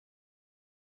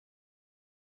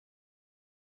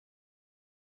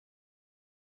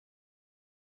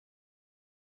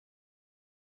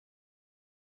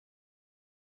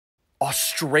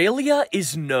Australia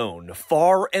is known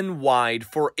far and wide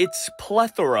for its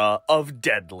plethora of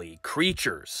deadly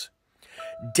creatures.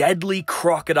 Deadly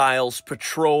crocodiles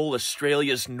patrol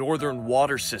Australia's northern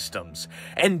water systems,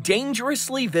 and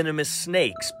dangerously venomous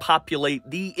snakes populate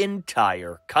the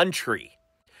entire country.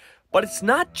 But it's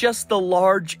not just the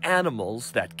large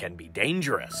animals that can be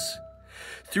dangerous.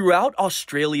 Throughout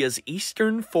Australia's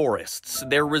eastern forests,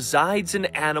 there resides an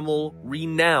animal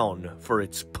renowned for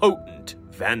its potent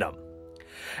venom.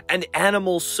 An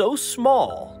animal so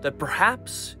small that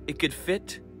perhaps it could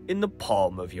fit in the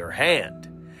palm of your hand,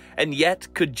 and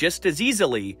yet could just as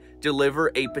easily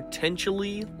deliver a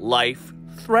potentially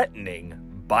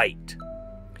life-threatening bite.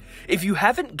 If you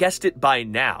haven't guessed it by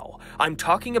now, I'm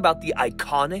talking about the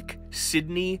iconic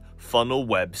Sydney funnel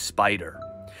web spider.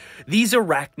 These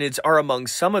arachnids are among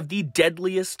some of the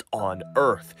deadliest on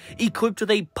Earth, equipped with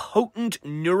a potent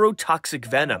neurotoxic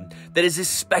venom that is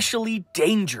especially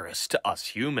dangerous to us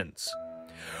humans.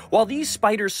 While these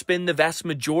spiders spend the vast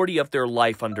majority of their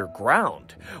life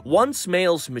underground, once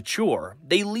males mature,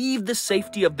 they leave the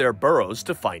safety of their burrows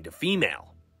to find a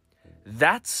female.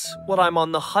 That's what I'm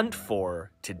on the hunt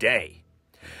for today.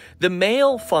 The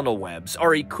male funnel webs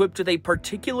are equipped with a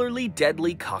particularly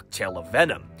deadly cocktail of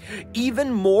venom,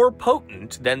 even more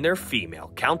potent than their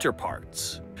female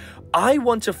counterparts. I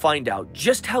want to find out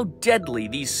just how deadly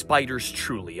these spiders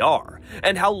truly are,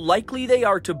 and how likely they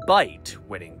are to bite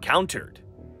when encountered.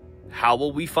 How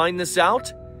will we find this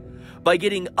out? By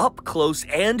getting up close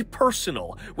and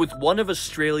personal with one of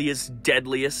Australia's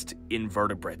deadliest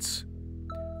invertebrates.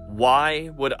 Why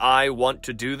would I want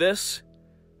to do this?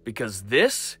 Because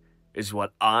this is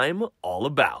what I'm all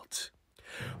about.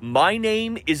 My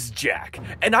name is Jack,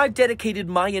 and I've dedicated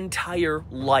my entire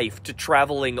life to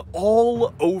traveling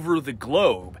all over the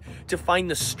globe to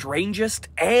find the strangest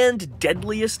and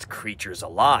deadliest creatures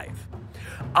alive.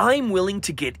 I'm willing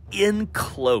to get in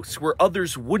close where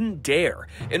others wouldn't dare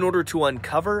in order to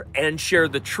uncover and share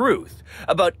the truth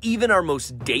about even our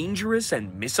most dangerous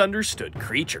and misunderstood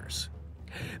creatures.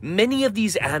 Many of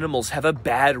these animals have a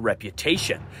bad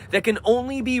reputation that can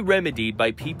only be remedied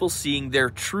by people seeing their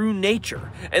true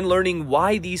nature and learning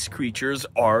why these creatures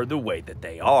are the way that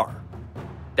they are.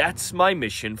 That's my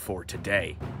mission for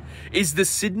today. Is the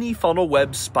Sydney funnel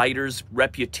web spider's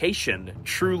reputation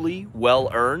truly well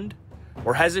earned?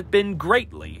 Or has it been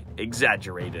greatly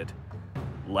exaggerated?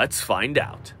 Let's find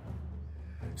out.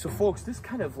 So folks, this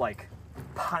kind of like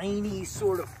piney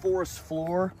sort of forest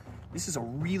floor, this is a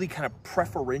really kind of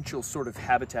preferential sort of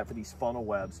habitat for these funnel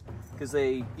webs, because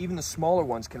even the smaller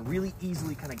ones can really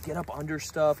easily kind of get up under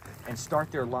stuff and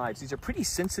start their lives. These are pretty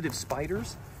sensitive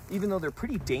spiders. Even though they're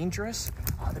pretty dangerous,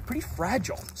 they're pretty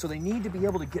fragile. So they need to be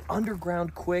able to get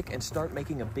underground quick and start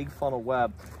making a big funnel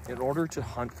web in order to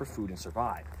hunt for food and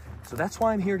survive. So that's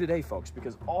why I'm here today, folks,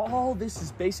 because all this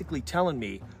is basically telling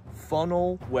me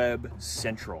funnel web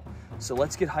central. So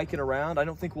let's get hiking around. I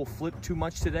don't think we'll flip too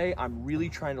much today. I'm really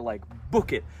trying to like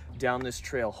book it down this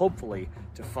trail, hopefully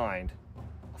to find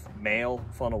a male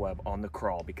funnel web on the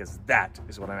crawl, because that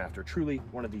is what I'm after. Truly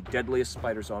one of the deadliest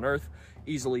spiders on Earth,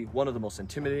 easily one of the most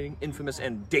intimidating, infamous,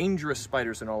 and dangerous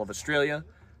spiders in all of Australia.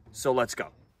 So let's go.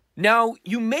 Now,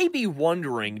 you may be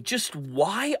wondering just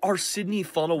why are Sydney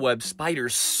funnel web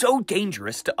spiders so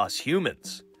dangerous to us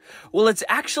humans? Well, it's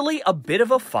actually a bit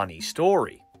of a funny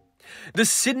story. The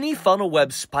Sydney funnel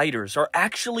web spiders are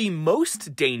actually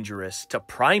most dangerous to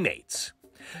primates.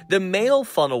 The male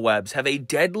funnel webs have a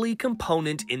deadly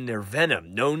component in their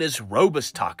venom known as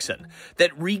robustoxin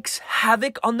that wreaks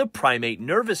havoc on the primate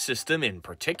nervous system in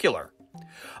particular.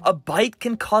 A bite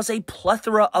can cause a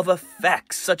plethora of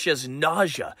effects such as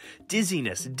nausea,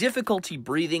 dizziness, difficulty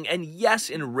breathing, and yes,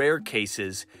 in rare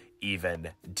cases, even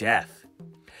death.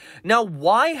 Now,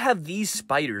 why have these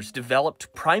spiders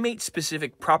developed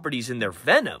primate-specific properties in their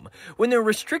venom when they're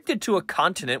restricted to a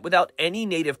continent without any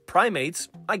native primates,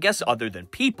 I guess other than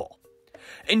people?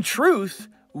 In truth,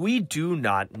 we do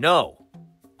not know.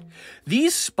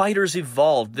 These spiders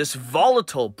evolved this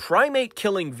volatile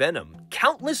primate-killing venom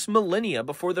countless millennia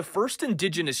before the first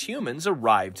indigenous humans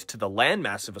arrived to the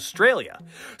landmass of Australia,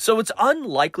 so it's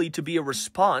unlikely to be a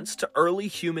response to early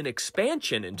human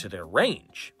expansion into their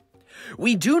range.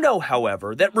 We do know,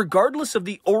 however, that regardless of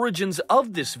the origins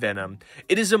of this venom,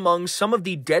 it is among some of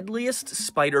the deadliest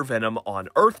spider venom on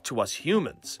Earth to us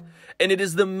humans, and it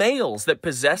is the males that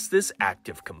possess this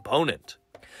active component.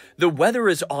 The weather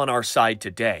is on our side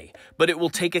today, but it will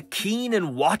take a keen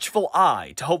and watchful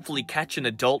eye to hopefully catch an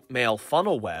adult male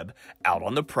funnel web out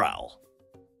on the prowl.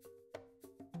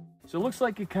 So it looks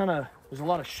like there's a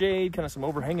lot of shade, kind of some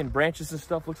overhanging branches and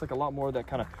stuff. Looks like a lot more of that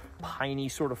kind of piney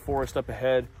sort of forest up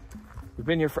ahead. We've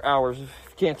been here for hours. If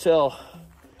you can't tell,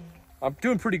 I'm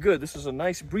doing pretty good. This is a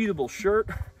nice breathable shirt.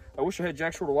 I wish I had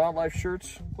Jack's World of Wildlife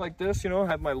shirts like this, you know,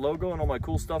 have my logo and all my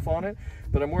cool stuff on it.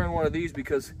 But I'm wearing one of these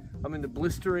because I'm in the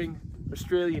blistering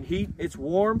Australian heat. It's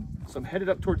warm, so I'm headed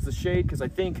up towards the shade because I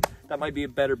think that might be a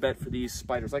better bet for these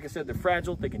spiders. Like I said, they're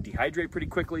fragile. They can dehydrate pretty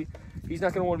quickly. He's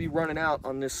not going to want to be running out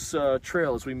on this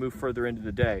trail as we move further into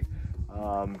the day.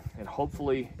 And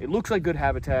hopefully, it looks like good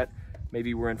habitat.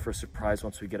 Maybe we're in for a surprise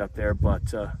once we get up there,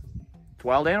 but it's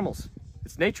wild animals.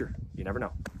 It's nature. You never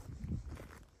know.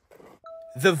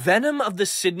 The venom of the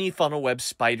Sydney funnel-web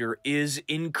spider is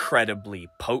incredibly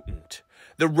potent.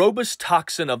 The robust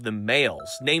toxin of the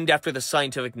males, named after the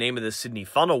scientific name of the Sydney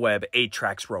funnel-web,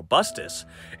 Atrax robustus,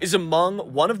 is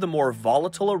among one of the more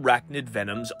volatile arachnid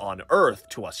venoms on Earth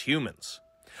to us humans.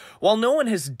 While no one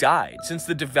has died since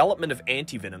the development of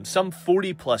antivenom some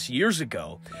 40+ years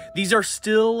ago, these are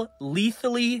still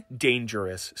lethally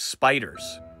dangerous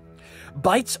spiders.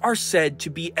 Bites are said to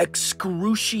be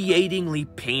excruciatingly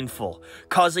painful,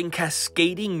 causing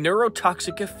cascading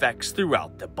neurotoxic effects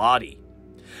throughout the body.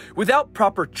 Without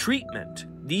proper treatment,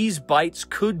 these bites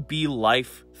could be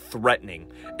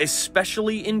life-threatening,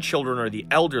 especially in children or the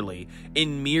elderly,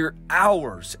 in mere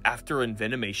hours after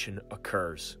envenomation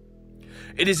occurs.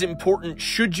 It is important,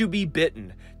 should you be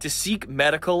bitten, to seek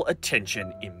medical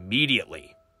attention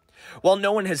immediately. While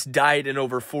no one has died in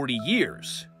over 40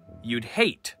 years, you'd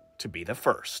hate to be the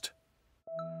first.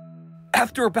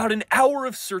 After about an hour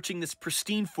of searching this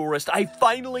pristine forest, I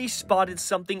finally spotted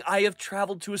something I have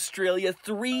traveled to Australia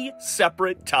 3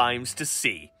 separate times to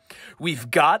see.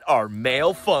 We've got our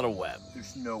male funnel web.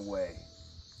 There's no way.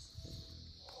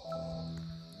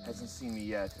 Hasn't seen me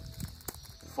yet.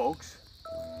 Folks,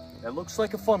 that looks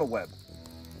like a funnel web.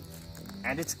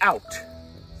 And it's out,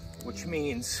 which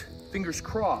means, fingers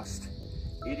crossed,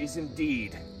 it is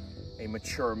indeed a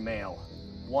mature male.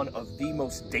 One of the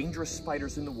most dangerous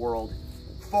spiders in the world,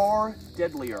 far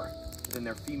deadlier than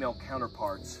their female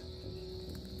counterparts.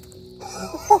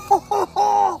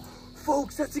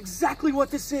 Folks, that's exactly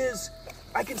what this is.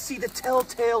 I can see the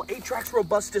telltale Atrax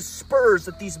robustus spurs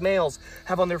that these males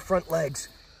have on their front legs.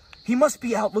 He must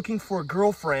be out looking for a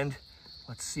girlfriend.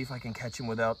 Let's see if I can catch him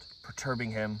without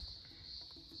perturbing him.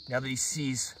 Now that he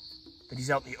sees that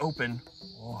he's out in the open.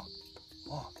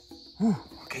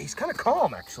 Okay, he's kind of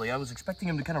calm, actually. I was expecting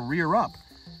him to kind of rear up.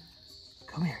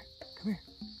 Come here, come here.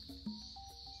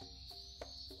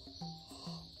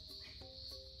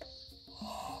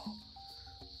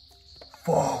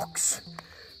 Folks,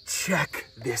 check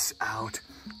this out.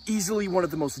 Easily one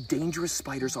of the most dangerous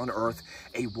spiders on Earth,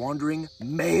 a wandering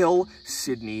male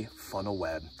Sydney funnel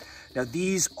web. Now,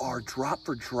 these are drop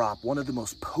for drop one of the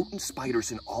most potent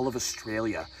spiders in all of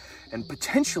Australia, and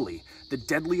potentially the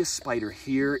deadliest spider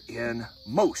here in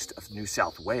most of New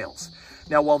South Wales.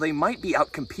 Now, while they might be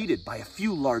outcompeted by a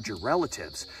few larger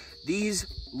relatives, these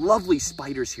lovely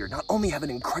spiders here not only have an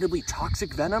incredibly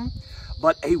toxic venom,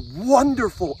 but a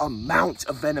wonderful amount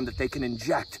of venom that they can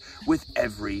inject with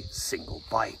every single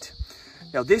bite.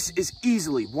 Now, this is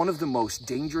easily one of the most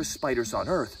dangerous spiders on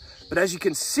Earth, but as you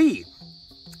can see,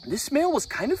 this male was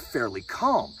kind of fairly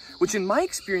calm, which in my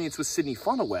experience with Sydney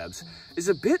funnel webs is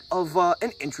a bit of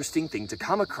an interesting thing to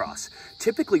come across.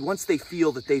 Typically, once they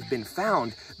feel that they've been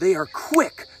found, they are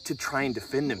quick to try and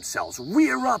defend themselves,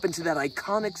 rear up into that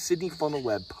iconic Sydney funnel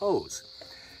web pose.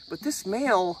 But this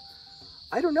male,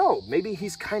 I don't know, maybe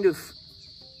he's kind of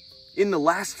in the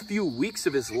last few weeks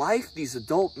of his life. These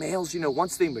adult males, you know,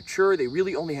 once they mature, they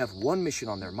really only have one mission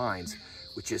on their minds,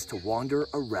 which is to wander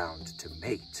around to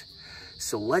mate.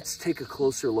 So let's take a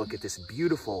closer look at this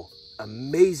beautiful,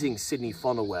 amazing Sydney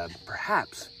funnel web,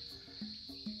 perhaps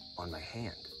on my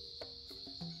hand.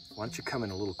 Why don't you come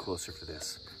in a little closer for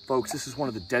this? Folks, this is one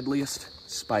of the deadliest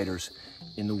spiders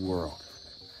in the world.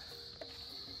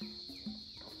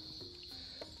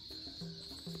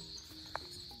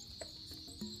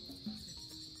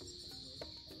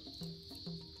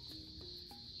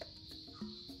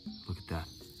 Look at that.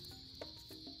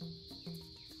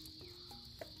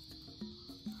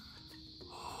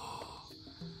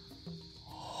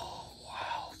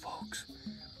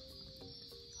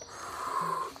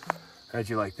 How'd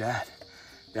you like that?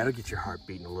 That'll get your heart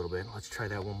beating a little bit. Let's try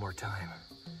that one more time.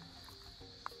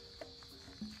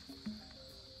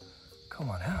 Come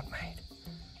on out, mate.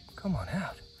 Come on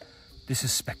out. This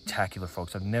is spectacular,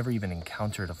 folks. I've never even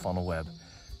encountered a funnel web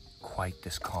quite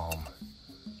this calm.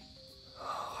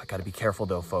 Oh, I gotta be careful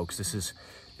though, folks. This is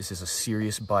a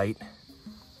serious bite.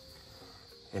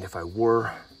 And if I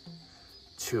were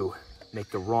to make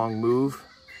the wrong move,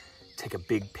 take a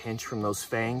big pinch from those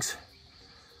fangs,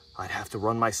 I'd have to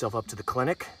run myself up to the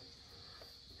clinic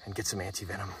and get some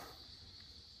anti-venom.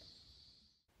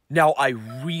 Now, I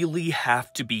really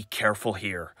have to be careful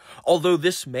here. Although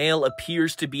this male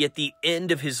appears to be at the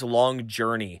end of his long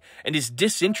journey and is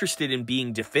disinterested in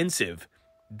being defensive,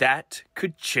 that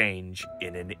could change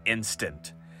in an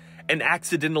instant. An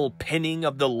accidental pinning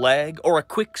of the leg or a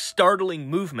quick startling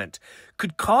movement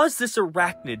could cause this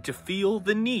arachnid to feel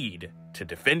the need to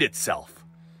defend itself.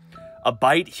 A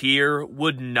bite here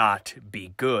would not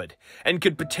be good, and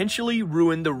could potentially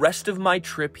ruin the rest of my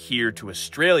trip here to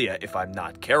Australia if I'm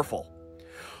not careful.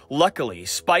 Luckily,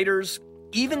 spiders,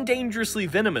 even dangerously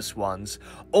venomous ones,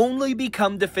 only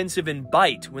become defensive and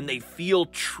bite when they feel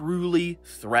truly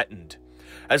threatened.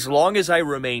 As long as I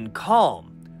remain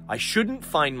calm, I shouldn't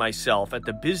find myself at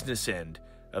the business end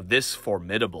of this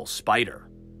formidable spider.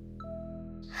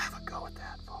 Have a go at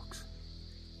that, folks.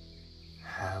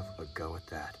 Have a go at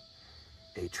that.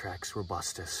 Atrax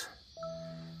robustus,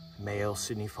 male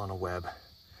Sydney funnel web.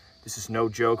 This is no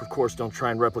joke. Of course, don't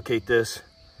try and replicate this.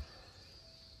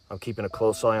 I'm keeping a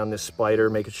close eye on this spider,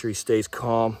 making sure he stays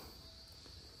calm.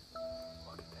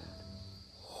 Look at that.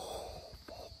 Oh,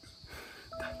 folks,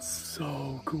 that's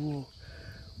so cool.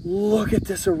 Look at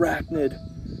this arachnid.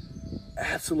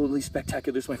 Absolutely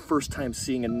spectacular. This is my first time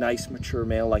seeing a nice mature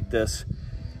male like this.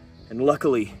 And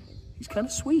luckily, he's kind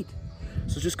of sweet.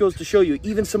 So it just goes to show you,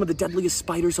 even some of the deadliest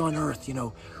spiders on Earth, you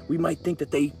know, we might think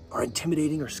that they are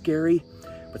intimidating or scary,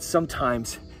 but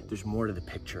sometimes there's more to the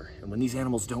picture. And when these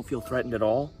animals don't feel threatened at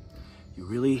all, you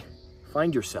really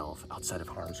find yourself outside of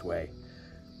harm's way.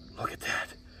 Look at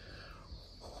that.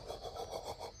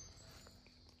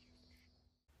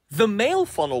 The male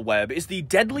funnel web is the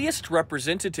deadliest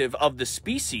representative of the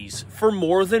species for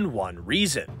more than one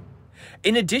reason.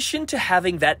 In addition to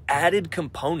having that added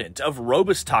component of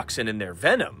robustoxin in their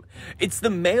venom, it's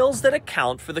the males that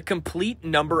account for the complete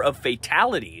number of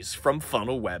fatalities from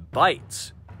funnel web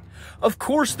bites. Of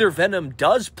course, their venom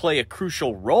does play a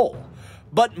crucial role,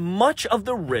 but much of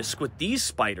the risk with these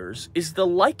spiders is the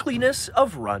likeliness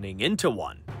of running into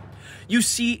one. You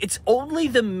see, it's only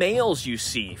the males you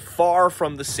see far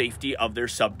from the safety of their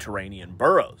subterranean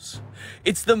burrows.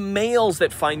 It's the males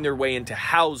that find their way into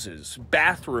houses,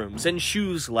 bathrooms, and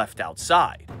shoes left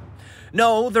outside.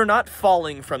 No, they're not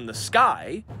falling from the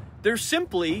sky. They're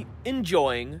simply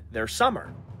enjoying their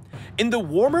summer. In the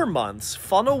warmer months,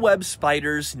 funnel web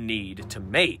spiders need to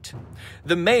mate.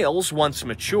 The males, once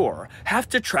mature, have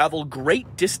to travel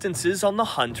great distances on the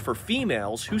hunt for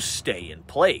females who stay in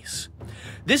place.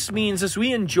 This means as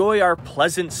we enjoy our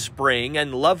pleasant spring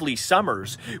and lovely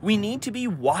summers, we need to be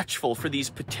watchful for these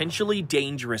potentially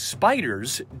dangerous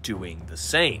spiders doing the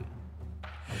same.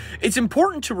 It's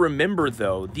important to remember,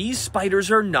 though, these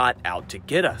spiders are not out to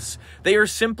get us. They are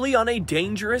simply on a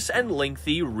dangerous and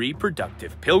lengthy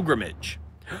reproductive pilgrimage.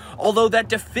 Although that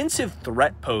defensive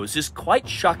threat pose is quite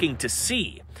shocking to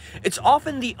see, it's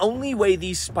often the only way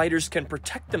these spiders can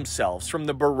protect themselves from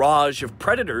the barrage of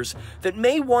predators that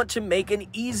may want to make an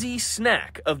easy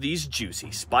snack of these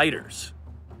juicy spiders.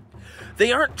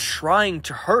 They aren't trying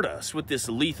to hurt us with this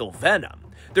lethal venom.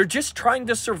 They're just trying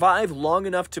to survive long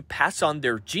enough to pass on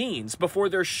their genes before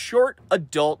their short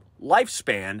adult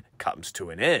lifespan comes to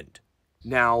an end.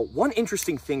 Now, one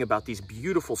interesting thing about these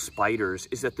beautiful spiders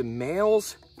is that the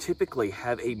males typically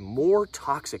have a more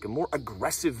toxic and more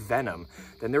aggressive venom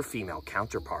than their female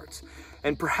counterparts.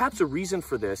 And perhaps a reason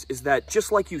for this is that,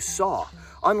 just like you saw,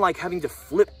 unlike having to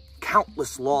flip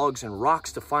countless logs and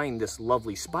rocks to find this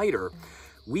lovely spider,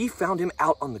 we found him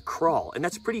out on the crawl, and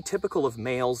that's pretty typical of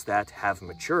males that have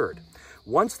matured.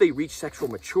 Once they reach sexual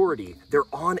maturity,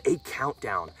 they're on a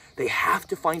countdown. They have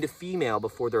to find a female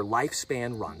before their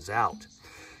lifespan runs out.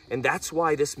 And that's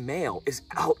why this male is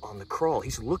out on the crawl.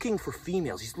 He's looking for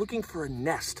females. He's looking for a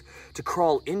nest to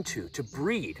crawl into, to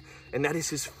breed. And that is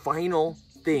his final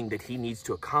thing that he needs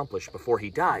to accomplish before he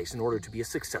dies in order to be a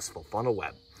successful funnel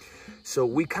web. So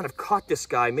we kind of caught this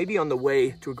guy maybe on the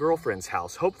way to a girlfriend's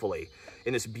house, hopefully,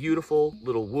 in this beautiful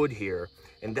little wood here.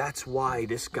 And that's why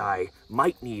this guy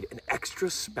might need an extra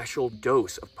special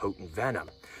dose of potent venom.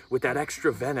 With that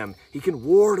extra venom, he can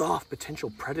ward off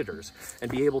potential predators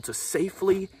and be able to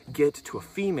safely get to a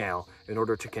female in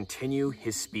order to continue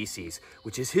his species,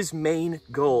 which is his main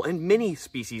goal and many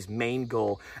species' main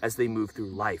goal as they move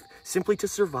through life, simply to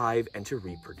survive and to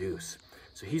reproduce.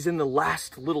 So he's in the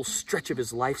last little stretch of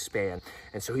his lifespan,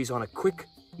 and so he's on a quick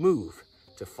move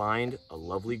to find a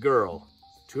lovely girl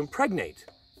to impregnate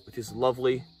with his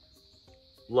lovely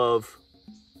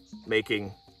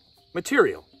love-making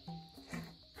material.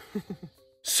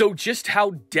 So just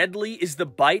how deadly is the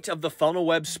bite of the funnel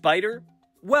web spider?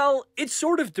 Well, it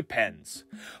sort of depends.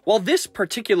 While this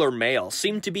particular male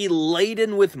seemed to be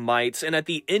laden with mites and at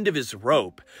the end of his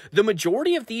rope, the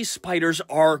majority of these spiders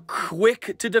are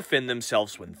quick to defend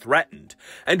themselves when threatened.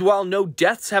 And while no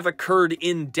deaths have occurred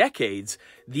in decades,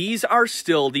 these are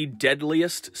still the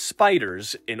deadliest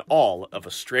spiders in all of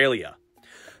Australia.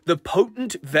 The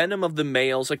potent venom of the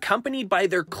males, accompanied by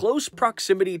their close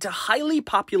proximity to highly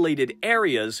populated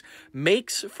areas,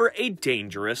 makes for a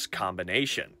dangerous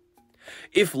combination.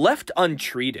 If left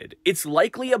untreated, it's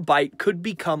likely a bite could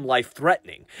become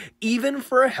life-threatening, even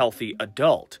for a healthy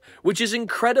adult, which is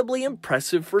incredibly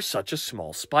impressive for such a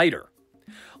small spider.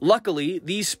 Luckily,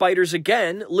 these spiders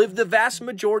again live the vast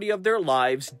majority of their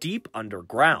lives deep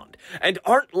underground, and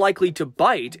aren't likely to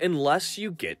bite unless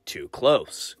you get too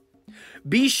close.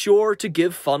 Be sure to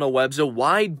give funnel webs a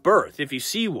wide berth if you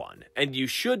see one, and you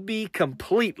should be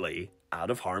completely out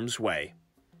of harm's way.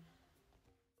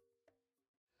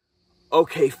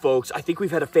 Okay, folks, I think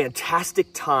we've had a fantastic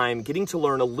time getting to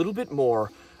learn a little bit more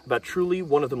about truly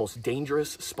one of the most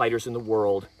dangerous spiders in the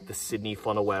world, the Sydney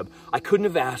funnel web. I couldn't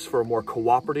have asked for a more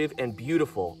cooperative and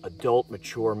beautiful adult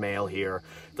mature male here.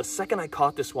 The second I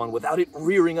caught this one, without it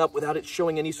rearing up, without it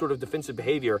showing any sort of defensive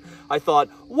behavior, I thought,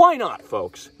 why not,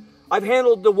 folks? I've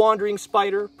handled the wandering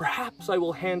spider. Perhaps I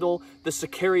will handle the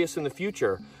Sicarius in the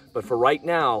future. But for right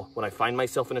now, when I find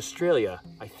myself in Australia,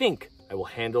 I think I will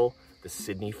handle the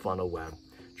Sydney funnel web.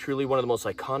 Truly one of the most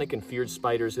iconic and feared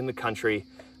spiders in the country.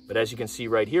 But as you can see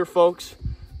right here, folks,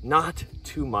 not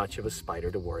too much of a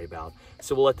spider to worry about.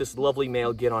 So we'll let this lovely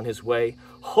male get on his way.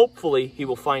 Hopefully he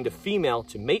will find a female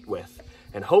to mate with,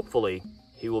 and hopefully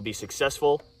he will be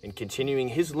successful in continuing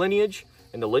his lineage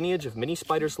and the lineage of many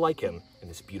spiders like him in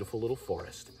this beautiful little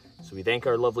forest. So we thank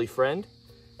our lovely friend,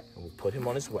 and we'll put him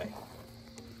on his way.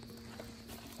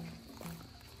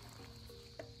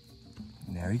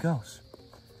 And there he goes.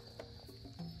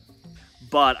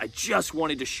 But I just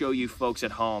wanted to show you folks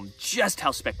at home just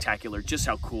how spectacular, just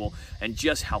how cool, and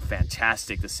just how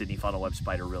fantastic the Sydney funnel web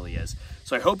spider really is.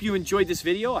 So I hope you enjoyed this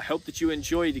video. I hope that you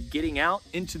enjoyed getting out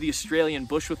into the Australian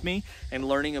bush with me and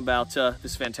learning about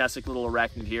this fantastic little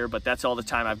arachnid here. But that's all the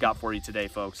time I've got for you today,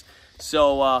 folks.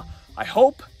 So I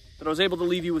hope that I was able to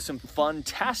leave you with some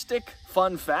fantastic,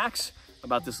 fun facts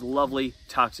about this lovely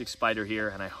toxic spider here,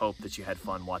 and I hope that you had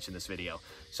fun watching this video.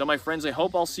 So my friends, I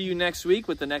hope I'll see you next week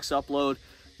with the next upload,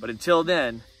 but until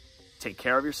then, take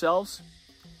care of yourselves,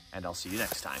 and I'll see you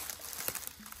next time.